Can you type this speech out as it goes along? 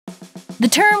The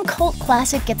term cult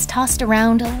classic gets tossed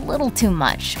around a little too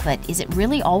much, but is it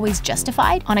really always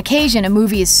justified? On occasion, a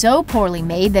movie is so poorly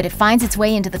made that it finds its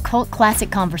way into the cult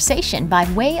classic conversation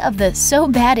by way of the so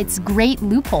bad it's great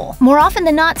loophole. More often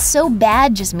than not, so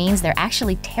bad just means they're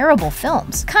actually terrible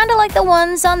films, kinda like the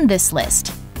ones on this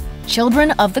list.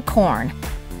 Children of the Corn.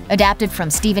 Adapted from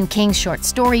Stephen King's short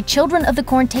story, Children of the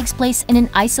Corn takes place in an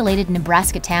isolated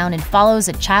Nebraska town and follows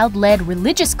a child-led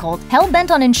religious cult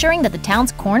hell-bent on ensuring that the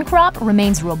town's corn crop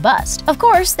remains robust. Of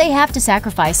course, they have to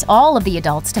sacrifice all of the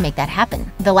adults to make that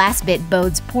happen. The last bit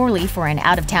bodes poorly for an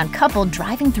out-of-town couple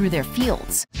driving through their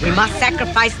fields. We must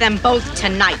sacrifice them both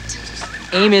tonight.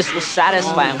 Amos will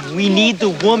satisfy him. We need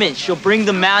the woman. She'll bring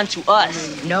the man to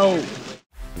us. No.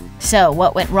 So,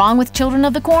 what went wrong with Children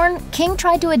of the Corn? King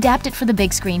tried to adapt it for the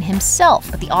big screen himself,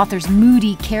 but the author's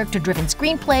moody, character-driven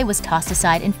screenplay was tossed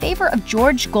aside in favor of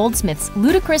George Goldsmith's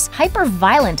ludicrous,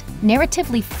 hyper-violent,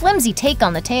 narratively flimsy take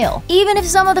on the tale. Even if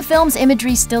some of the film's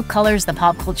imagery still colors the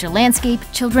pop culture landscape,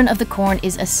 Children of the Corn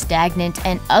is a stagnant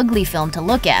and ugly film to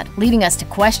look at, leaving us to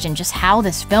question just how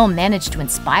this film managed to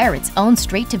inspire its own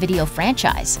straight-to-video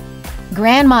franchise.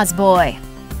 Grandma's Boy.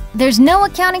 There's no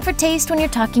accounting for taste when you're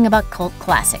talking about cult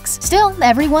classics. Still,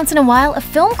 every once in a while, a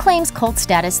film claims cult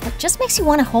status that just makes you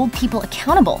want to hold people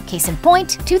accountable. Case in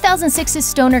point, 2006's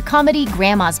stoner comedy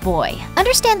Grandma's Boy.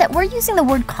 Understand that we're using the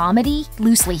word comedy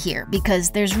loosely here, because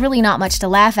there's really not much to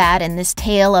laugh at in this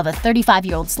tale of a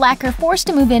 35-year-old slacker forced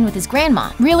to move in with his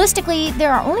grandma. Realistically,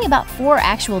 there are only about 4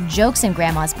 actual jokes in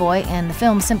Grandma's Boy, and the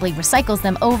film simply recycles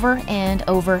them over and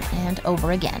over and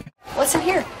over again. What's in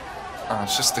here?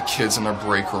 It's just the kids in their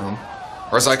break room.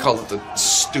 Or as I call it, the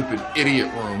stupid idiot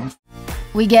room.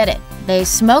 We get it. They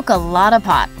smoke a lot of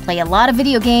pot, play a lot of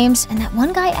video games, and that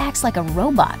one guy acts like a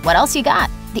robot. What else you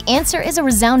got? The answer is a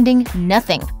resounding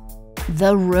nothing.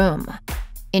 The Room.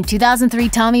 In 2003,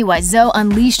 Tommy Wiseau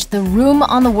unleashed The Room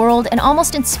on the world, and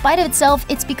almost in spite of itself,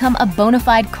 it's become a bona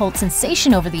fide cult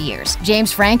sensation over the years.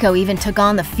 James Franco even took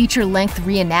on the feature-length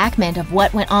reenactment of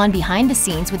what went on behind the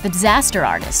scenes with The Disaster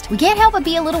Artist. We can't help but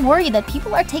be a little worried that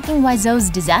people are taking Wiseau's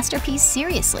disaster piece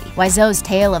seriously. Wiseau's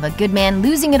tale of a good man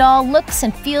losing it all looks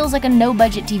and feels like a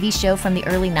no-budget TV show from the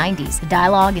early 90s. The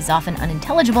dialogue is often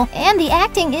unintelligible, and the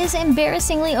acting is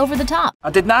embarrassingly over the top. I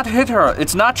did not hit her.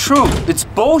 It's not true. It's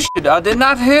bullshit. I did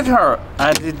not hit her.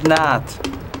 I did not.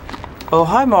 Oh,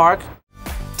 hi, Mark.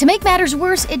 To make matters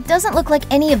worse, it doesn't look like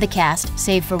any of the cast,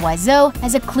 save for Wiseau,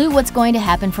 has a clue what's going to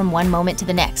happen from one moment to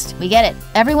the next. We get it.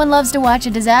 Everyone loves to watch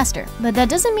a disaster, but that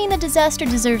doesn't mean the disaster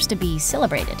deserves to be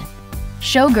celebrated.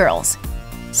 Showgirls.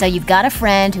 So you've got a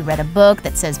friend who read a book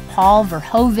that says Paul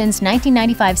Verhoeven's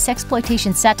 1995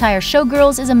 sexploitation satire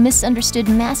Showgirls is a misunderstood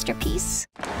masterpiece?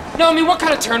 No, I mean, what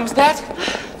kind of turn was that?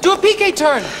 Do a PK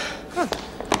turn!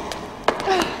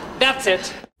 That's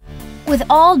it. With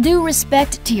all due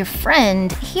respect to your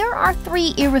friend, here are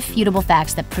 3 irrefutable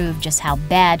facts that prove just how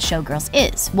bad Showgirls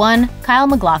is. 1. Kyle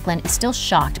MacLachlan is still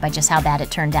shocked by just how bad it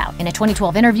turned out. In a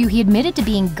 2012 interview, he admitted to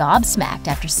being gobsmacked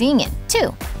after seeing it.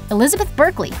 2. Elizabeth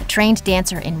Berkley, a trained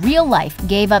dancer in real life,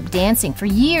 gave up dancing for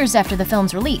years after the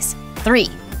film's release. 3.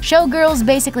 Showgirls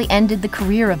basically ended the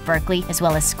career of Berkley, as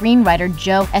well as screenwriter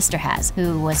Joe Esterhaz,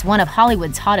 who was one of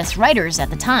Hollywood's hottest writers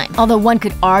at the time. Although one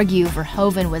could argue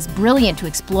Verhoeven was brilliant to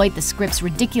exploit the script's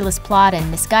ridiculous plot and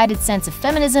misguided sense of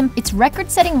feminism, its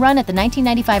record-setting run at the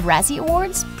 1995 Razzie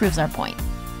Awards proves our point.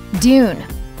 Dune.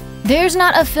 There's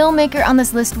not a filmmaker on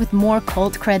this list with more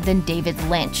cult cred than David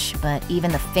Lynch, but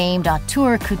even the famed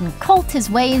auteur couldn't cult his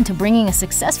way into bringing a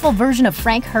successful version of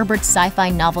Frank Herbert's sci-fi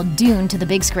novel Dune to the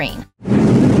big screen.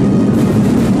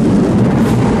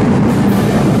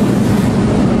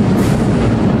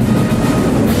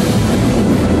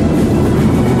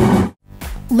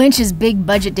 Lynch's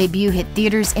big-budget debut hit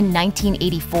theaters in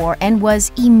 1984 and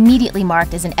was immediately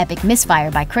marked as an epic misfire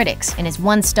by critics. In his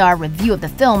 1-star review of the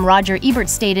film, Roger Ebert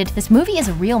stated, "This movie is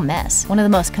a real mess, one of the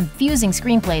most confusing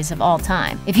screenplays of all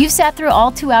time." If you've sat through all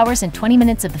 2 hours and 20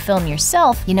 minutes of the film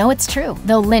yourself, you know it's true.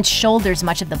 Though Lynch shoulders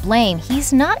much of the blame,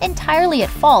 he's not entirely at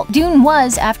fault. Dune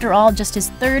was, after all, just his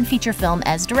 3rd feature film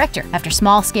as director. After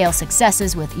small-scale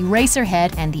successes with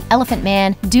Eraserhead and The Elephant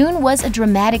Man, Dune was a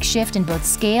dramatic shift in both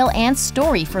scale and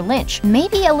story for Lynch,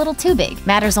 maybe a little too big.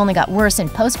 Matters only got worse in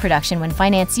post-production when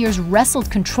financiers wrestled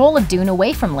control of Dune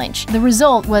away from Lynch. The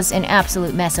result was an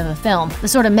absolute mess of a film, the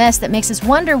sort of mess that makes us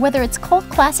wonder whether its cult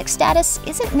classic status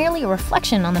isn't merely a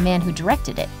reflection on the man who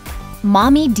directed it.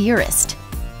 Mommie Dearest.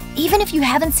 Even if you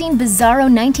haven't seen bizarro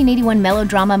 1981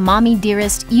 melodrama Mommie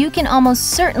Dearest, you can almost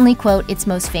certainly quote its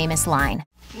most famous line.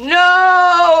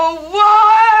 No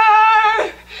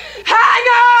war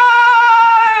hangers!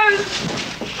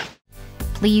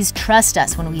 Please trust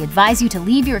us when we advise you to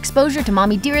leave your exposure to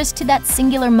Mommie Dearest to that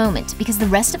singular moment, because the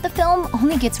rest of the film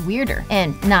only gets weirder,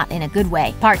 and not in a good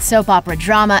way. Part soap opera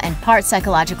drama and part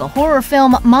psychological horror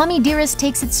film, Mommie Dearest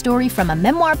takes its story from a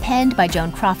memoir penned by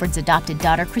Joan Crawford's adopted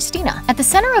daughter, Christina. At the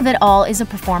center of it all is a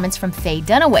performance from Faye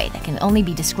Dunaway that can only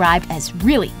be described as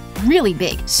really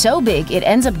big. So big, it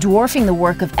ends up dwarfing the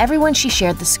work of everyone she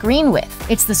shared the screen with.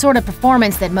 It's the sort of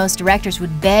performance that most directors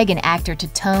would beg an actor to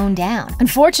tone down.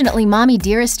 Unfortunately, Mommie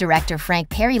Dearest director Frank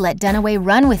Perry let Dunaway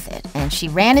run with it, and she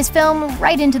ran his film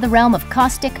right into the realm of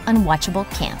caustic, unwatchable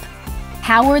camp.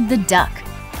 Howard the Duck.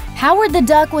 Howard the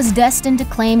Duck was destined to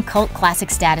claim cult classic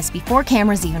status before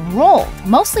cameras even rolled,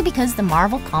 mostly because the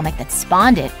Marvel comic that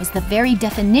spawned it was the very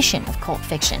definition of cult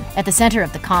fiction. At the center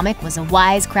of the comic was a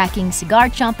wisecracking,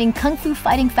 cigar-chomping, kung fu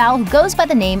fighting fowl who goes by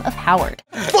the name of Howard.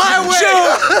 Fly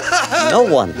away!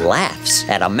 No one laughs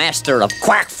at a master of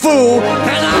quack fu.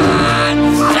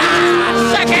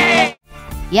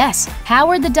 Yes,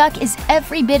 Howard the Duck is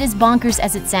every bit as bonkers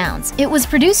as it sounds. It was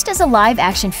produced as a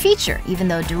live-action feature, even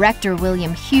though director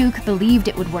William Hughes believed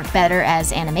it would work better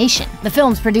as animation. The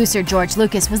film's producer George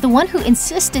Lucas was the one who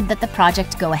insisted that the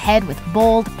project go ahead with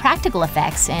bold, practical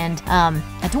effects and,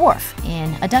 a dwarf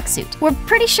in a duck suit. We're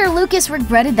pretty sure Lucas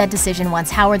regretted that decision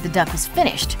once Howard the Duck was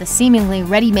finished. The seemingly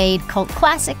ready-made cult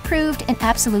classic proved an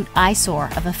absolute eyesore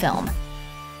of a film.